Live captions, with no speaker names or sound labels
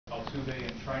Altuve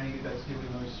and trying to get that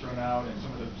stealing noise thrown out, and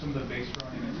some of the base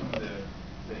running and some of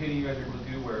the hitting you guys are able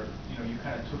to do, where you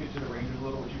kind of took it to the Rangers a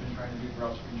little, what you've been trying to do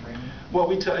throughout spring training?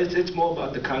 Well, it's more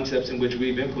about the concepts in which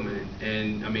we've implemented,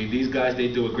 and I mean these guys,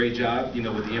 they do a great job,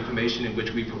 with the information in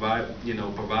which we provide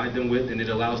them with, and it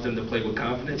allows them to play with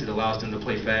confidence. It allows them to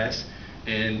play fast.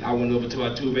 And I went over to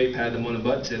Altuve, patted them on the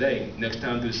butt today. Next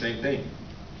time, do the same thing.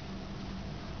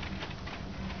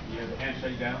 You had the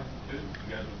handshake down too.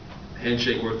 You guys.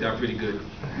 Handshake worked out pretty good.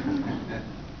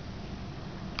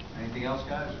 Anything else,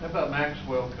 guys? How about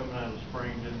Maxwell coming out of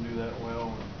spring, didn't do that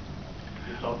well?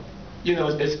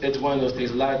 It's one of those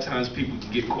things. A lot of times people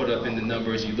can get caught up in the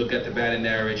numbers. You look at the batting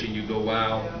average and you go,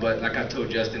 wow. But like I told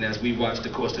Justin, as we watched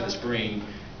the course of the spring,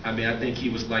 I mean, I think he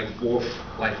was like fourth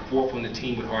on the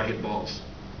team with hard hit balls.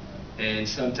 And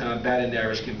sometimes batting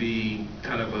average can be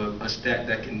kind of a stat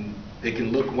that can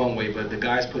look one way, but the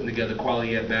guy's putting together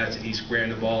quality at bats and he's squaring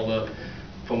the ball up.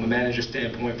 From a manager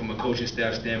standpoint, from a coaching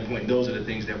staff standpoint, those are the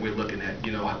things that we're looking at.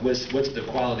 What's the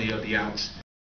quality of the outs?